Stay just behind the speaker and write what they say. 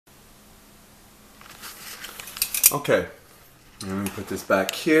Okay, let me put this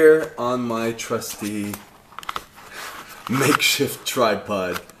back here on my trusty makeshift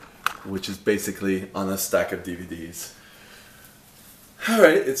tripod, which is basically on a stack of DVDs.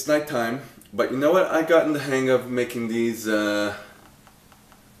 Alright, it's nighttime, but you know what? I got in the hang of making these videos.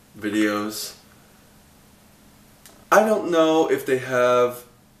 I don't know if they have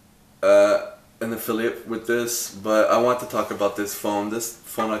an affiliate with this, but I want to talk about this phone. This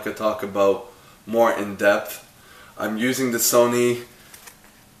phone I could talk about more in depth. I'm using the Sony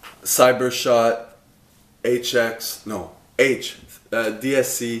CyberShot DSC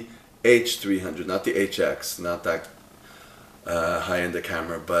H300, not the HX, not that high-end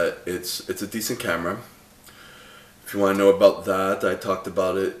camera, but it's a decent camera. If you want to know about that, I talked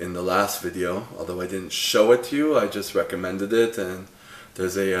about it in the last video, although I didn't show it to you, I just recommended it, and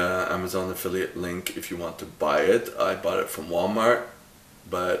there's a Amazon affiliate link if you want to buy it. I bought it from Walmart,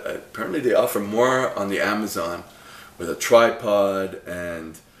 but apparently they offer more on the Amazon with a tripod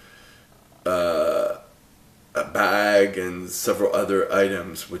and a bag and several other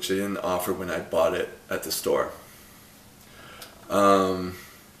items which they didn't offer when I bought it at the store.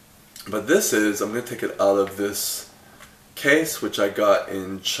 But this is, I'm going to take it out of this case which I got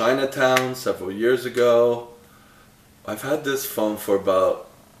in Chinatown several years ago. I've had this phone for about,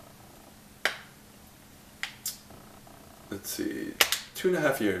 let's see,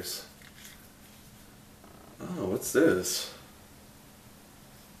 2.5 years. Oh, what's this?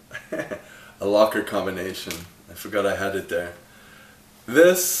 A locker combination. I forgot I had it there.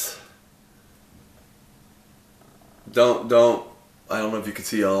 This, I don't know if you can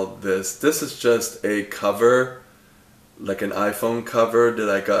see all this. This is just a cover, like an iPhone cover that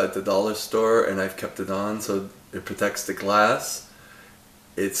I got at the dollar store, and I've kept it on so it protects the glass.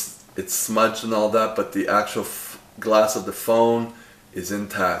 It's smudged and all that, but the actual glass of the phone is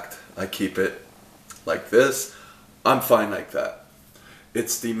intact. I keep it like this. I'm fine like that.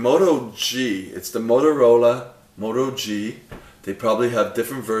 It's the Moto G. It's the Motorolla MOTO G. They probably have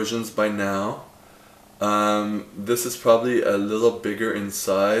different versions by now. This is probably a little bigger in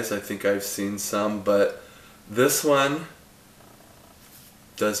size. I think I've seen some, but this one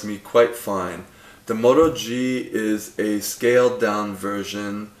does me quite fine. The Moto G is a scaled down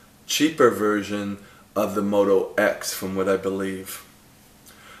version, cheaper version of the Moto X from what I believe.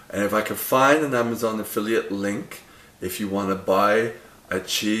 And if I can find an Amazon affiliate link, if you want to buy a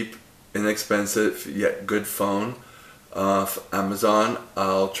cheap, inexpensive, yet good phone off Amazon,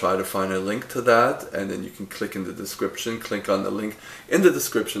 I'll try to find a link to that, and then you can click in the description, click on the link in the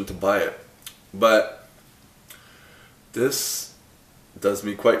description to buy it. But this does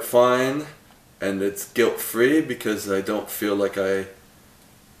me quite fine, and it's guilt-free because I don't feel like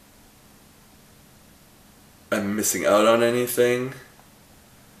I'm missing out on anything.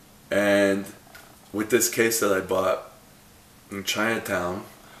 And with this case that I bought in Chinatown,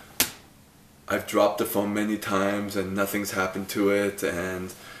 I've dropped the phone many times and nothing's happened to it,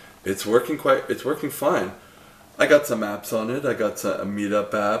 and it's working fine. I got some apps on it. I got a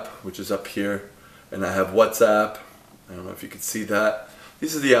Meetup app, which is up here, and I have WhatsApp. I don't know if you can see that.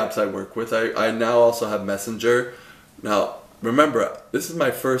 These are the apps I work with. I now also have Messenger. Now, remember, this is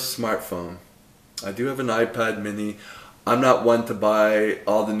my first smartphone. I do have an iPad mini. I'm not one to buy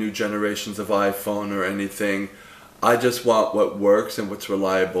all the new generations of iPhone or anything. I just want what works and what's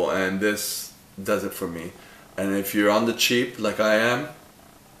reliable, and this does it for me. And if you're on the cheap like I am,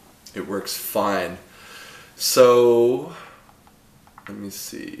 it works fine. So, let me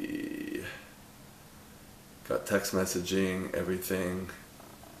see. Got text messaging, everything.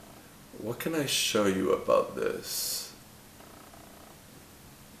 What can I show you about this?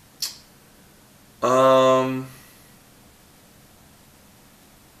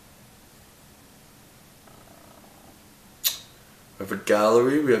 We have a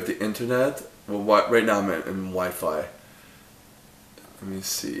gallery, we have the internet. Well, right now I'm in Wi-Fi. Let me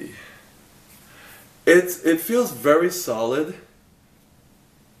see. It feels very solid.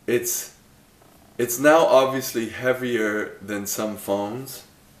 It's now obviously heavier than some phones.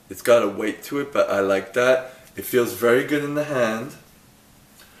 It's got a weight to it, but I like that. It feels very good in the hand.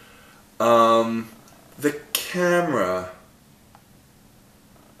 The camera.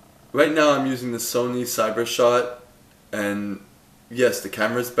 Right now I'm using the Sony CyberShot, and yes, the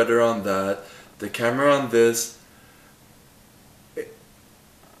camera is better on that. The camera on this,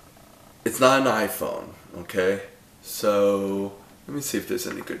 it's not an iPhone, okay? So, let me see if there's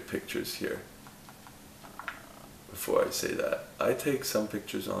any good pictures here before I say that. I take some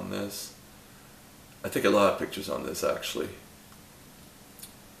pictures on this. I take a lot of pictures on this actually.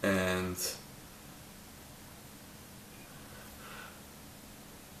 And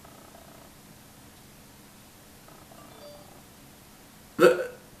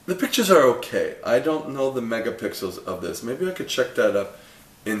The pictures are okay. I don't know the megapixels of this. Maybe I could check that up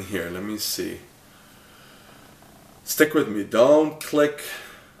in here. Let me see. Stick with me. Don't click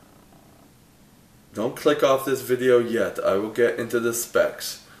off this video yet. I will get into the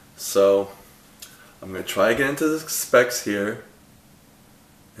specs. So I'm going to try to get into the specs here.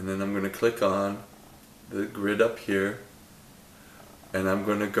 And then I'm going to click on the grid up here. And I'm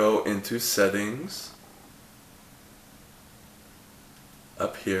going to go into settings.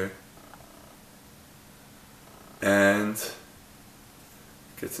 Up here, and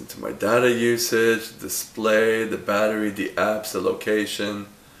gets into my data usage, display, the battery, the apps, the location,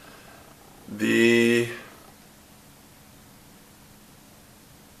 the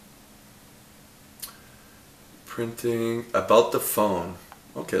printing, about the phone.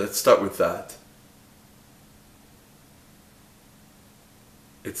 Okay, let's start with that.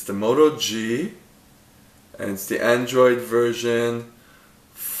 It's the Moto G, and it's the Android version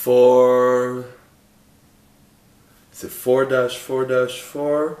 4, is it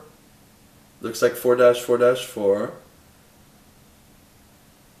 4-4-4? Looks like 4-4-4.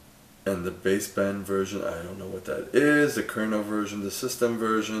 And the baseband version, I don't know what that is. The kernel version, the system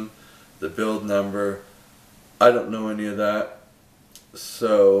version, the build number, I don't know any of that.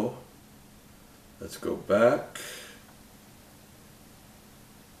 So let's go back.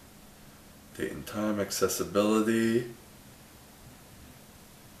 Date and time, accessibility.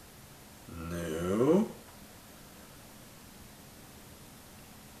 No.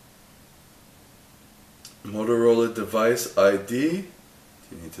 Motorola device ID.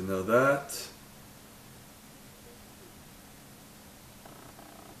 You need to know that.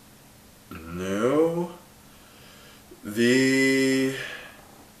 No. The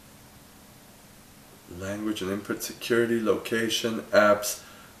language and input security, location, apps,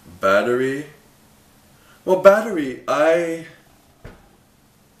 battery. Well, battery, I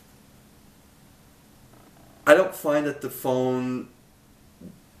don't find that the phone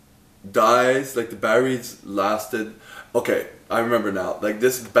dies, like the battery's lasted. Okay, I remember now. Like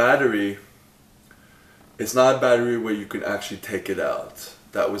this battery, it's not a battery where you can actually take it out.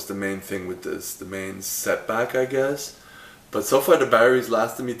 That was the main thing with this, the main setback, I guess. But so far the battery's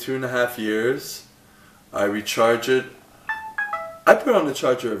lasted me 2.5 years. I recharge it. I put it on the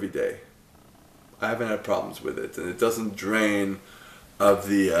charger every day. I haven't had problems with it, and it doesn't drain of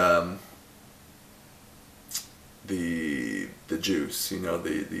the juice, you know,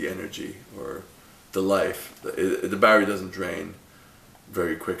 the energy or the life. The battery doesn't drain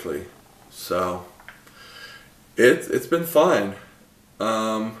very quickly, so it's been fine.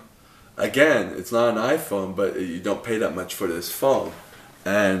 Again, it's not an iPhone, but you don't pay that much for this phone,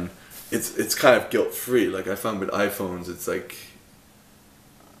 and it's kind of guilt-free. Like I found with iPhones, it's like,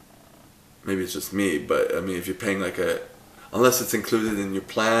 maybe it's just me, but I mean, if you're paying like unless it's included in your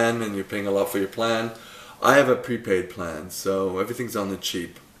plan and you're paying a lot for your plan. I have a prepaid plan, so everything's on the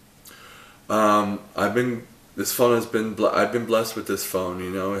cheap. I've been blessed with this phone, you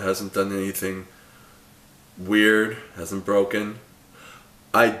know. It hasn't done anything weird, hasn't broken.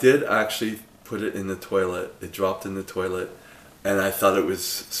 I did actually put it in the toilet. It dropped in the toilet, and I thought it was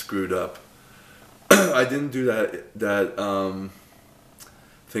screwed up. I didn't do that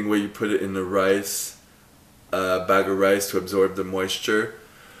thing where you put it in the rice, bag of rice to absorb the moisture.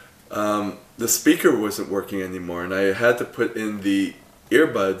 The speaker wasn't working anymore, and I had to put in the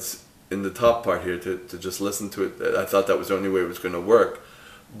earbuds in the top part here to just listen to it. I thought that was the only way it was going to work.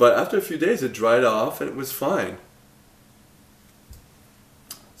 But after a few days it dried off and it was fine.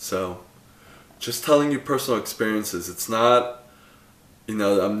 So, just telling you personal experiences. It's not, you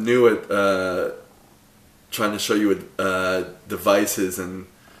know, I'm new at trying to show you devices and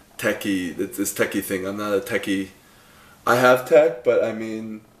techie, this techie thing. I'm not a techie. I have tech, but I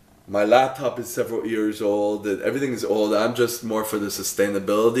mean, my laptop is several years old, and everything is old. I'm just more for the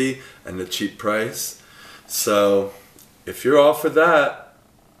sustainability and the cheap price. So if you're all for that,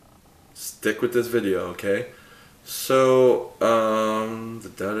 stick with this video, okay? So the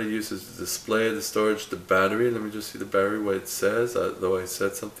data uses the display, the storage, the battery. Let me just see the battery, what it says, though I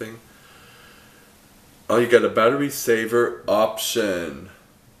said something. Oh, you got a battery saver option.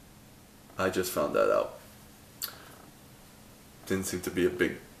 I just found that out. Didn't seem to be a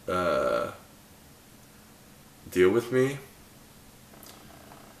big deal with me.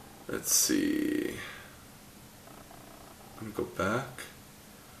 Let's see. Let me go back.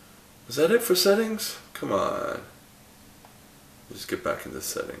 Was that it for settings? Come on. Let's get back into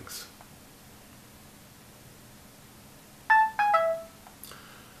settings.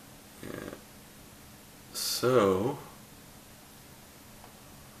 Yeah. So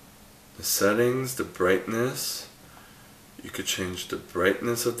the settings, the brightness. You could change the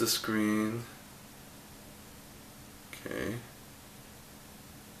brightness of the screen. Okay.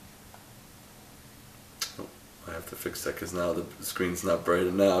 Oh, I have to fix that because now the screen's not bright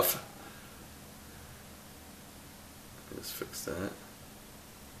enough. Let's fix that.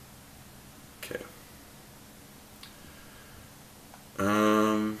 Okay.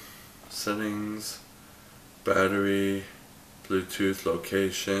 Settings, battery, Bluetooth,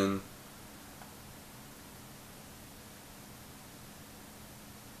 location.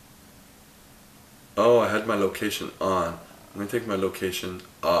 Oh, I had my location on. I'm going to take my location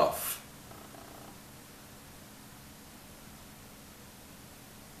off.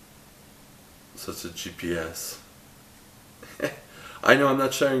 So it's a GPS. I know I'm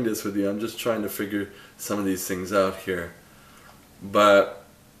not sharing this with you. I'm just trying to figure some of these things out here. But,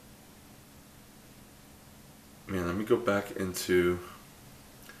 man, let me go back into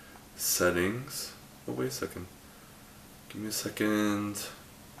settings. Oh, wait a second. Give me a second.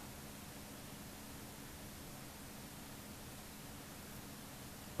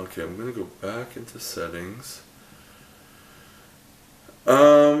 Okay, I'm gonna go back into settings.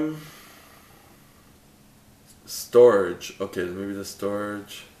 Storage. Okay, maybe the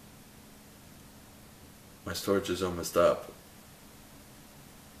storage. My storage is almost up.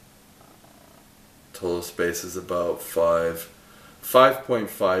 Total space is about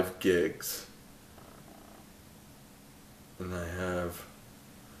 5.5 gigs. And I have,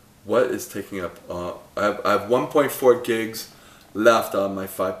 what is taking up, I have 1.4 gigs left on my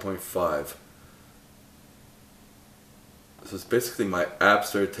 5.5. So it's basically my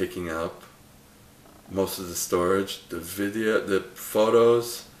apps that are taking up most of the storage. The video, the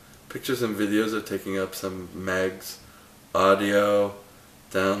photos, pictures and videos are taking up some megs. Audio,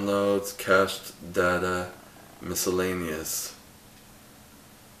 downloads, cached data, miscellaneous.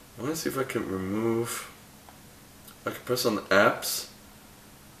 I want to see if I can remove, I can press on the apps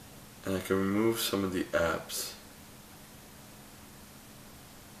and I can remove some of the apps.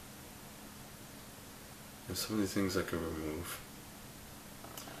 There's so many things I can remove.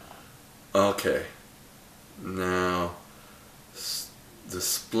 Okay. Now,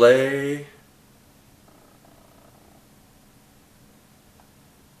 display.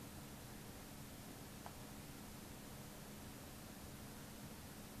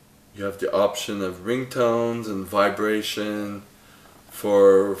 You have the option of ringtones and vibration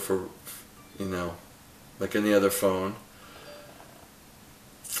for you know, like any other phone.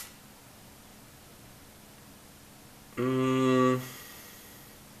 I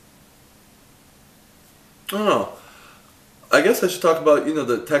don't know. I guess I should talk about, you know,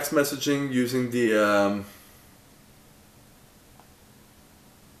 the text messaging using the I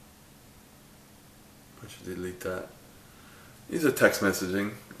should delete that. These are text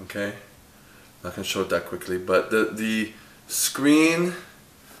messaging, okay? I'm not gonna show it that quickly, but the screen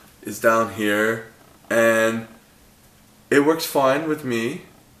is down here and it works fine with me.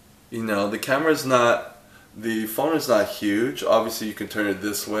 You know, the camera's not, the phone is not huge. Obviously you can turn it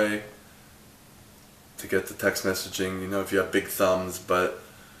this way to get the text messaging, you know, if you have big thumbs, but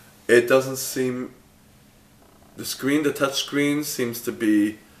it doesn't seem, the screen, the touch screen seems to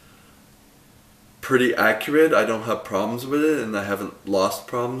be pretty accurate. I don't have problems with it, and I haven't lost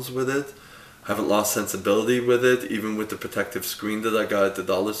problems with it. I haven't lost sensibility with it, even with the protective screen that I got at the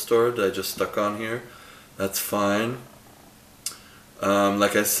dollar store that I just stuck on here. That's fine.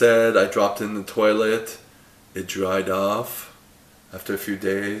 Like I said, I dropped it in the toilet. It dried off after a few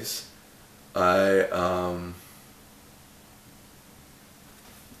days. I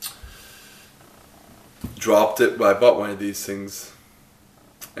dropped it, but I bought one of these things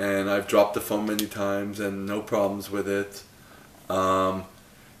and I've dropped the phone many times and no problems with it.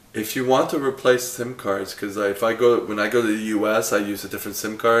 If you want to replace SIM cards, because when I go to the US I use a different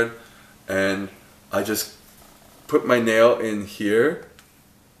SIM card, and I just put my nail in here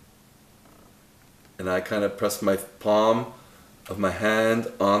and I kind of press my palm of my hand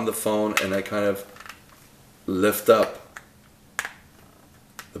on the phone and I kind of lift up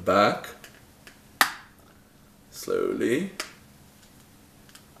the back slowly,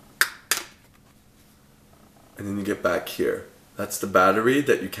 and then you get back here. That's the battery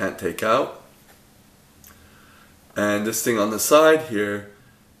that you can't take out, and this thing on the side here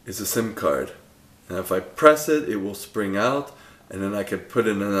is a SIM card, and if I press it, it will spring out and then I can put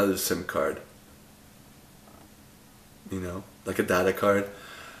in another SIM card, you know, like a data card.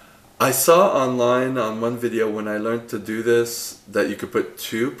 I saw online on one video when I learned to do this that you could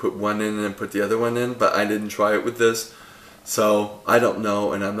put one in and then put the other one in, but I didn't try it with this, so I don't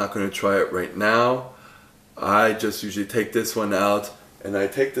know, and I'm not going to try it right now. I just usually take this one out and I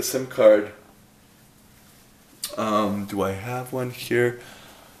take the SIM card Do I have one here?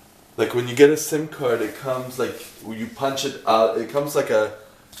 Like when you get a SIM card, it comes like when you punch it out. It comes like a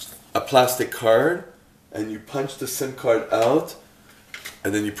plastic card, and you punch the SIM card out,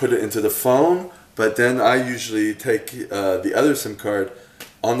 and then you put it into the phone. But then I usually take the other SIM card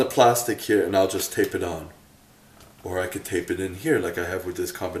on the plastic here, and I'll just tape it on. Or I could tape it in here like I have with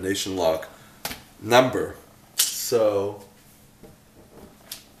this combination lock number. So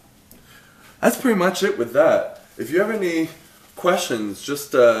that's pretty much it with that. If you have any questions,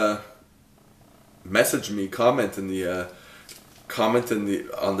 just message me, comment on the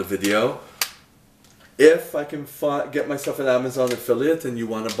video. If I can get myself an Amazon affiliate and you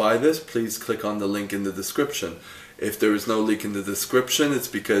want to buy this, please click on the link in the description. If there is no link in the description, it's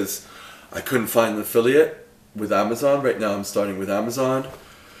because I couldn't find an affiliate with Amazon. Right now I'm starting with Amazon.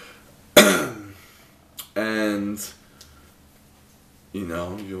 And you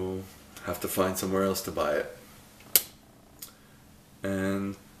know, you'll have to find somewhere else to buy it.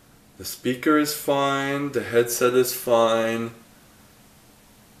 And the speaker is fine, the headset is fine.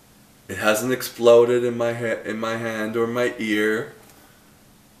 It hasn't exploded in my hand or my ear.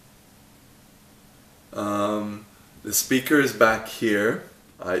 The speaker is back here.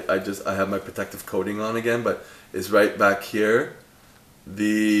 I have my protective coating on again, but it's right back here.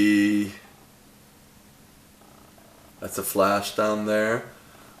 That's a flash down there.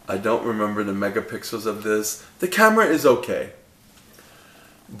 I don't remember the megapixels of this. The camera is okay,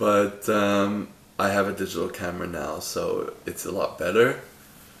 but I have a digital camera now, so it's a lot better.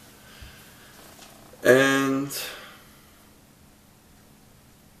 And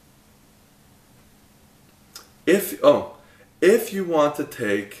if you want to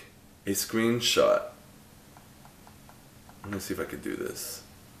take a screenshot, let me see if I could do this.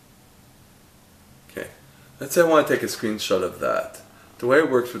 Okay, let's say I want to take a screenshot of that. The way it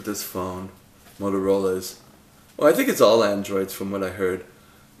works with this phone, Motorola, is, well, I think it's all Androids from what I heard.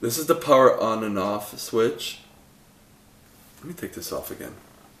 This is the power on and off switch. Let me take this off again,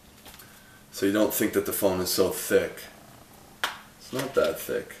 so you don't think that the phone is so thick. It's not that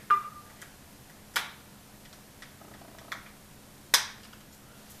thick.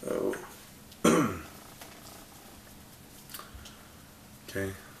 Oh.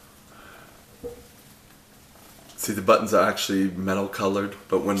 Okay. See, the buttons are actually metal colored,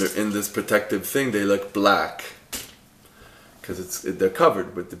 but when they're in this protective thing, they look black. Because they're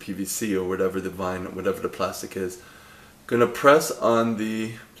covered with the PVC or whatever the whatever the plastic is. Gonna press on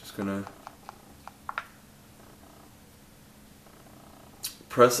the, just gonna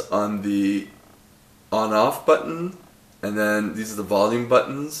press on the on-off button, and then these are the volume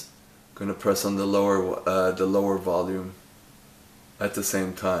buttons. Gonna press on the lower volume at the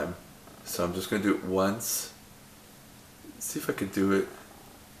same time. So I'm just gonna do it once. See if I can do it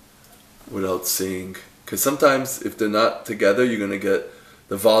without seeing. Because sometimes if they're not together, you're gonna get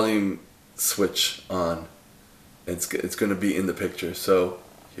the volume switch on. It's gonna be in the picture. So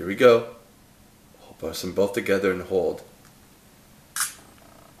here we go. I'll press them both together and hold.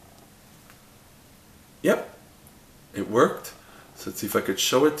 Yep, it worked. So let's see if I could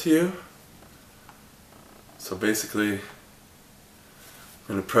show it to you. So basically, I'm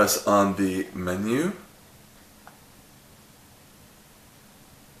gonna press on the menu.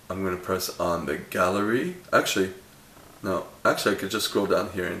 I'm going to press on the gallery. Actually, I could just scroll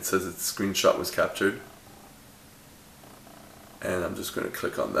down here and it says its screenshot was captured. And I'm just going to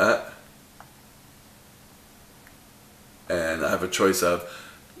click on that. And I have a choice of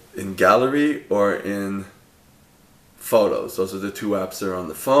in gallery or in photos. Those are the two apps that are on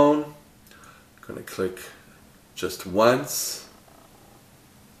the phone. I'm going to click just once.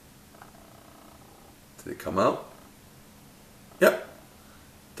 Did it come out? Yep.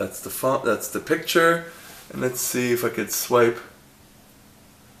 That's the font, that's the picture, and let's see if I could swipe.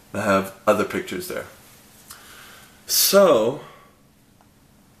 I have other pictures there. So,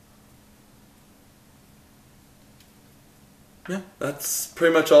 yeah, that's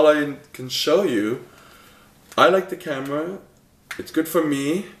pretty much all I can show you. I like the camera. It's good for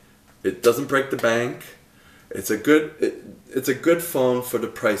me. It doesn't break the bank. It's a good phone for the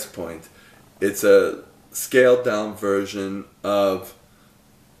price point. It's a scaled down version of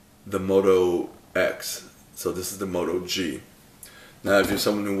the Moto X. So this is the Moto G. Now if you're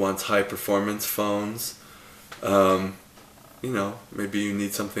someone who wants high performance phones, you know, maybe you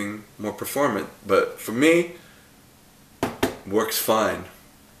need something more performant. But for me, it works fine.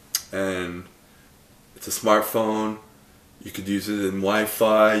 And it's a smartphone. You could use it in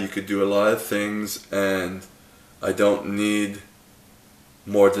Wi-Fi. You could do a lot of things. And I don't need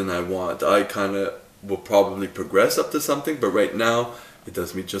more than I want. I kind of will probably progress up to something. But right now, it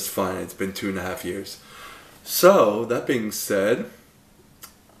does me just fine. It's been 2.5 years. So, that being said,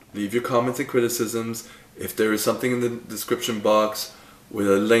 leave your comments and criticisms. If there is something in the description box with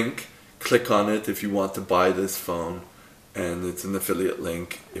a link, click on it if you want to buy this phone. And it's an affiliate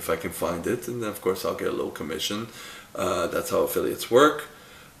link if I can find it. And then of course I'll get a little commission. That's how affiliates work.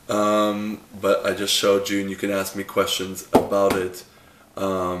 But I just showed you, and you can ask me questions about it.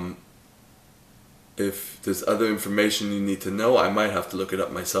 If there's other information you need to know, I might have to look it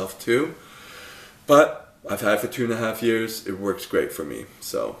up myself too. But I've had it for 2.5 years. It works great for me.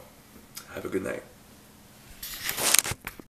 So have a good night.